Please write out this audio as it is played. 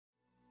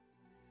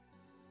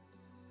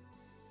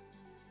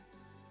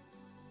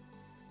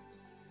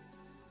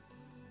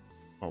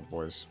Oh,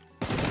 boys.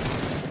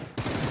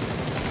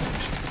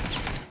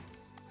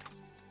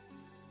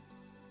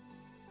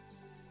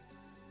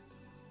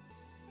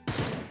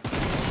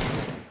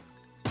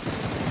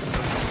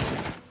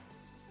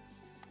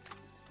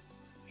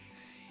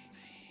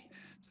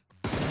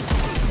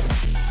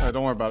 Hey,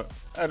 don't worry about it.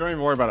 Hey, don't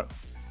even worry about it.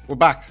 We're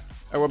back.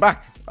 Hey, we're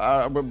back.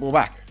 We're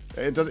back.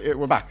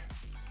 We're back.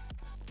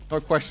 No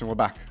question, we're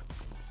back.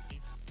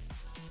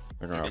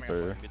 They're going up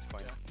there.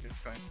 It's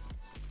fine.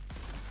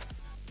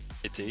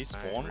 It is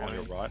spawn on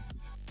your right,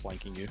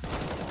 flanking you.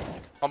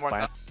 On one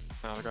side.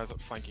 No, the guy's up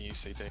flanking you,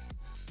 CT.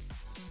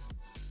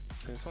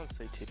 It's on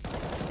CT.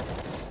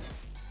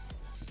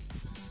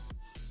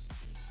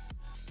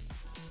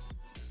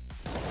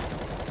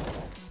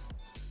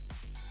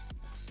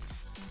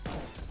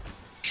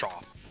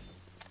 Shot.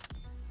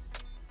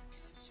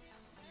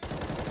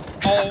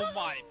 Oh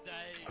my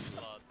days,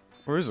 blood.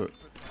 Where is it?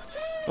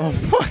 Oh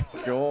my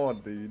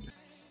god, dude.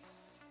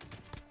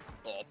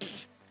 Oh,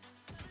 pfft.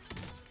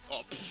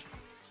 Oh, pfft.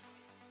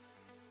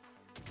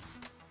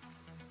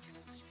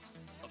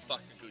 A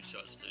fucking good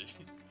shot, dude.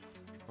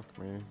 Fuck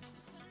me.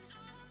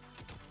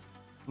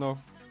 No.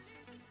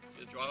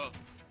 Good driver.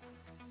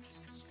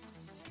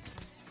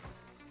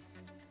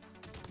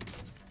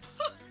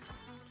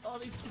 Oh,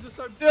 these kids are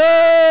so.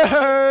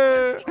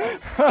 Yeah!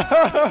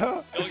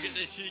 Go get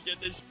this shit, get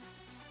this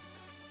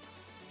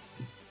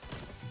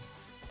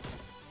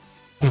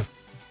shit.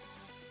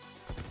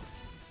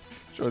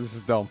 Sure, this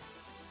is dumb.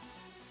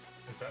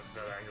 Is that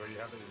the angle you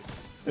have?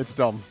 It's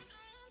dumb.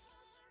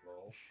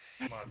 Lol.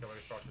 Come on, tell me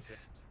to start to see.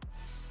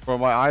 Bro,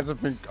 my eyes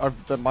have been.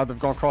 They've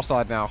gone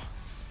cross-eyed now.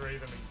 Spray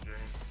them in June.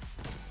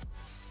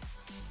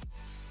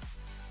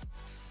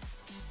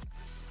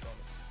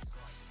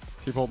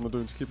 Keep holding the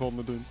dunes. Keep holding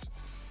the dunes.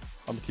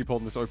 I'm gonna keep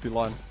holding this OP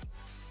line.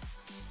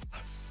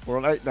 We're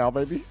on 8 now,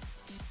 baby.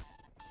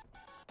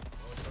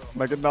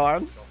 Make it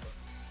 9.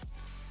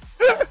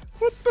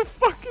 What the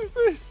fuck is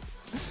this?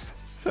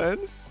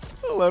 10,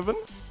 11.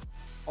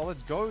 Oh,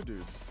 let's go,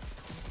 dude.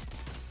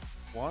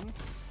 1,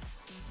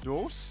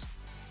 Dos,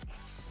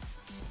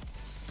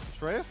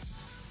 Tres.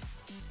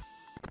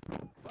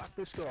 Fuck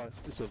this guy.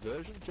 This a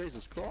version?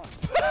 Jesus Christ.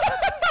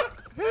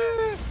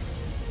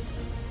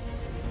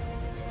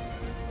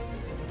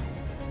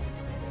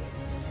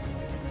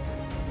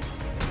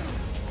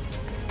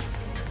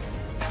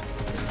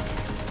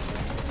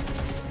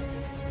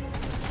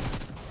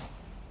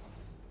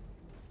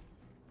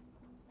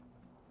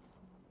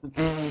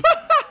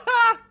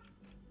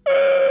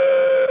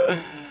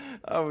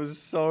 That was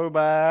so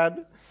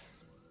bad.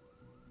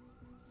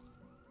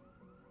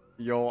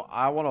 Yo,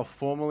 I want to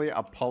formally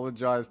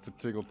apologize to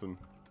Tiggleton.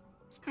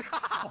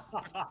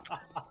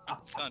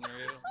 It's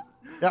unreal.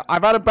 Yeah,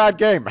 I've had a bad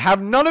game.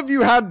 Have none of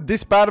you had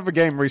this bad of a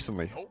game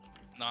recently? Nope.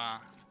 Nah.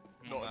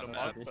 Not in the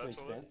mud, actually.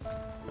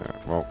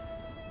 Yeah, well.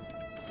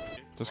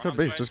 Just go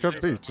B, just go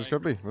B, just go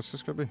B. Let's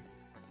just go B. Go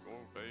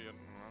B and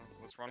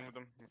let's run with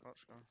them.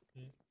 Let's go.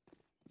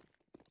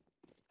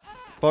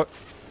 But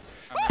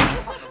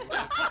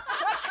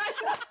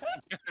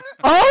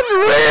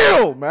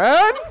unreal,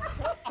 man!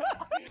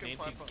 Need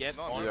to get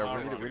on Yeah, our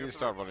we run. need to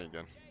start running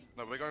again.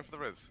 No, we're going for the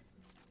res.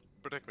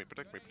 Protect me,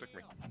 protect me, protect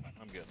me.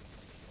 I'm good.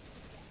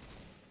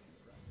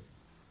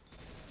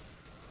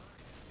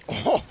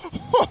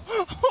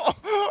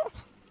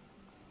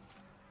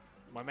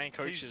 My main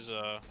coach is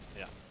yeah.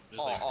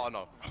 Just like, Oh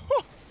no.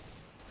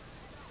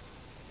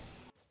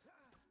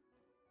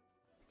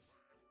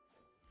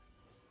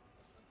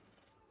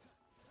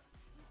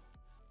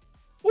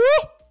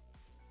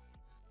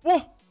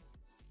 What?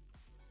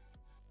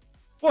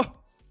 What?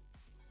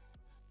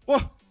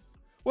 What?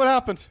 What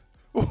happened?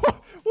 What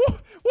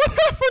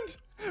happened?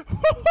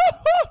 What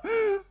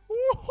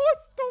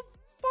the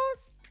fuck?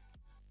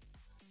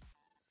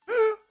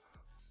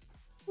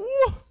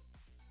 What?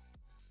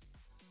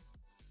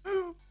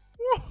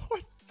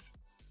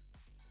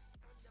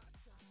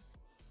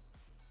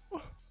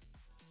 What?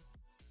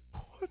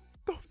 What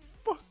the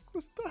fuck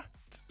was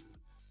that?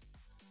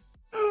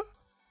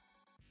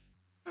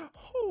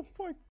 Oh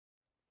my.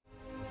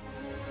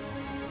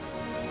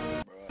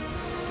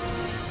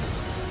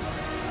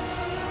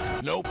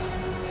 Nope.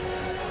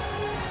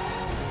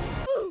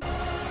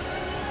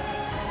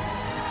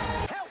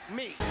 Help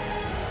me!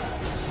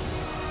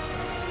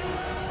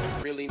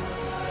 Really?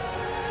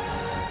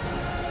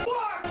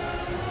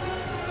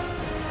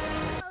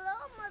 Hello,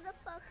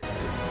 motherfucker.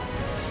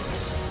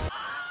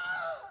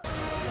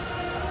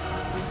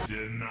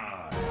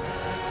 Denied.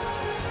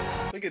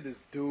 Look at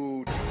this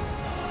dude.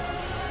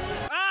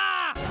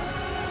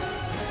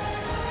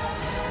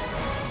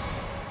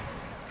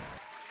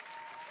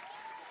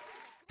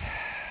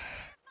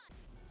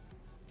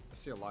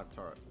 I see a live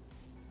turret.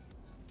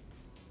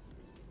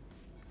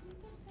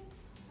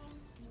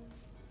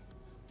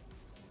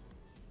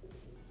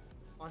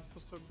 I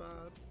feel so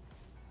bad.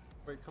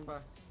 Wait, come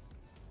back.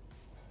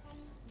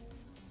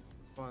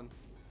 Fine.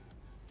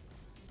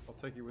 I'll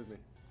take you with me.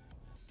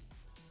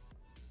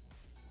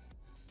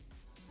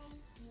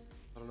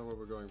 I don't know where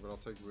we're going, but I'll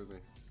take you with me.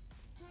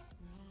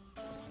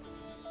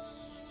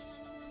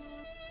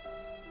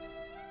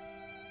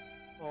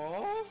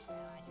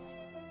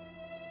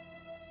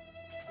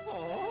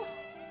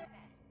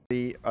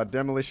 A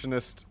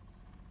demolitionist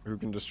who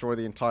can destroy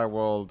the entire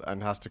world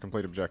and has to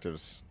complete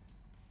objectives.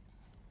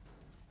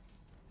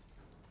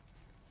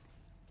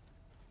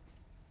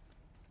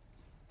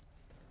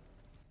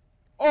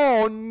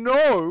 Oh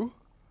no!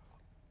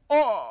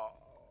 Oh!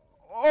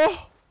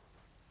 Oh!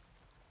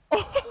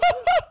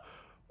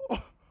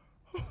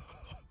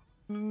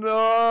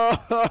 No!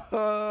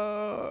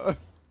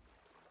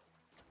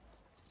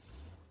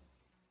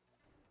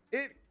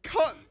 It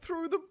cut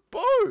through the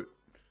boat!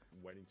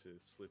 Waiting to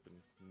slip and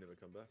never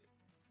come back.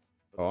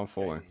 Oh, I'm this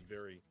game falling. is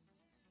very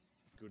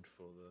good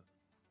for the.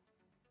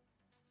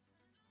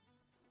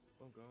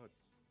 Oh god.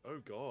 Oh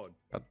god.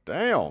 God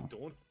damn!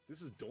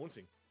 This is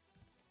daunting.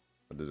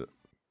 I did it.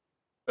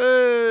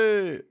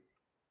 Hey!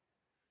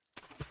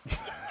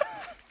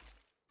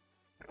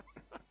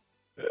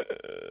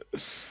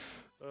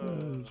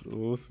 That's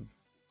awesome.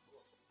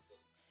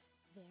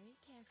 Very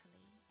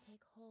carefully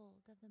take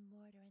hold of the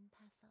mortar and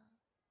pestle.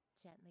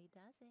 Gently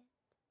does it.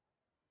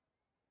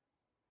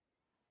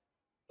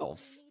 Oh You need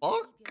to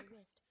fuck? keep your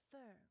wrist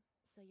firm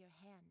so your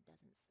hand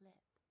doesn't slip.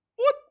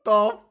 What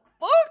the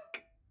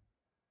fuck?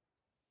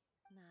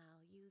 Now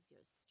use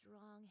your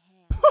strong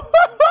hand to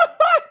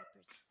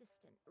the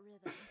persistent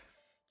rhythm.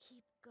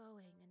 Keep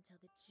going until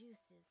the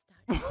juices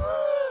start.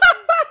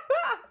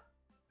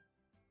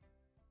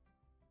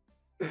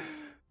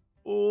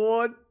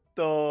 What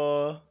the?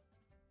 Ooh,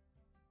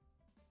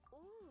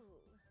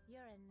 you're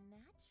a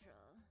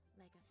natural,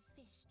 like a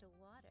fish to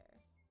water.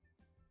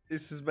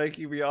 This is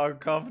making me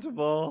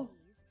uncomfortable.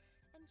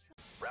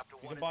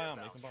 You can buy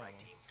armor, you can buy armor.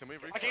 Can we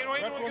reach? I can't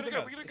wait. We gotta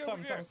go. We gotta go.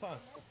 We gotta go.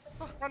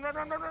 Run, run,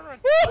 run, run, run, run.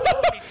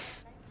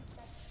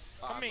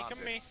 Come me,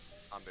 come me.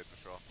 I'm dead for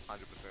sure. 100%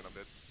 I'm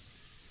dead.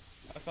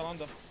 I fell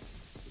under.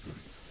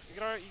 You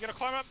gotta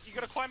climb up. You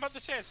gotta climb up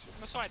the stairs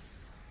on the side.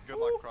 Good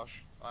luck,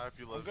 Crush. I hope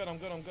you live. I'm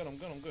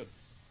good.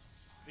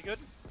 You good?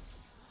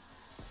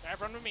 Yeah,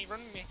 run with me. Run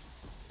with me.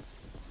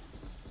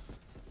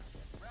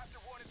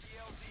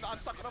 No, I'm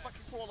stuck on a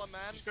fucking crawler,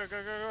 man. Just go, go,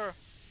 go, go.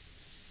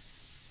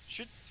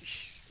 Shoot.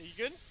 Are you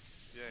good?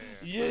 Yeah.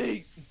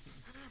 Yeet!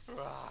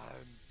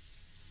 Run.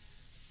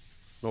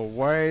 No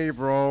way,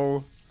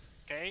 bro.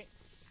 Okay.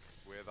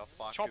 Where the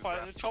fuck Chopper.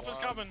 is The chopper's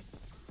Raptor coming.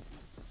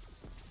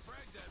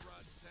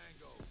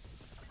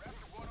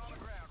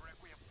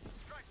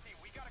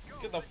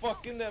 Get the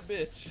fuck in that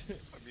bitch!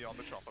 Put me on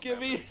the chopper. Give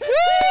man. me!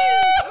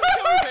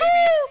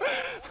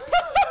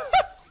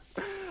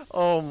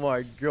 Oh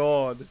my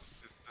god.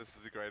 This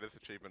is the greatest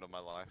achievement of my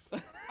life.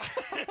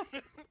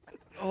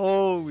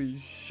 Holy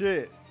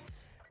shit.